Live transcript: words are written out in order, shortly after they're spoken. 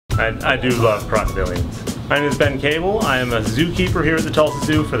I do love crocodilians. My name is Ben Kabel. I am a zookeeper here at the Tulsa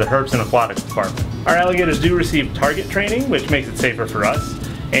Zoo for the Herps and Aquatics Department. Our alligators do receive target training, which makes it safer for us,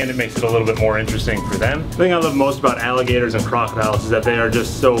 and it makes it a little bit more interesting for them. The thing I love most about alligators and crocodiles is that they are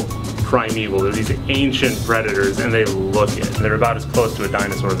just so primeval. They're these ancient predators, and they look it. They're about as close to a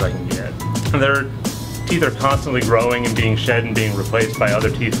dinosaur as I can get. Their teeth are constantly growing and being shed and being replaced by other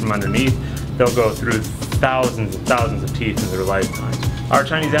teeth from underneath. They'll go through thousands and thousands of teeth in their lifetime. Our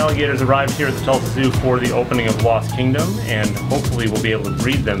Chinese alligators arrived here at the Tulsa Zoo for the opening of Lost Kingdom, and hopefully we'll be able to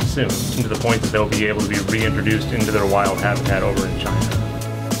breed them soon, to the point that they'll be able to be reintroduced into their wild habitat over in China.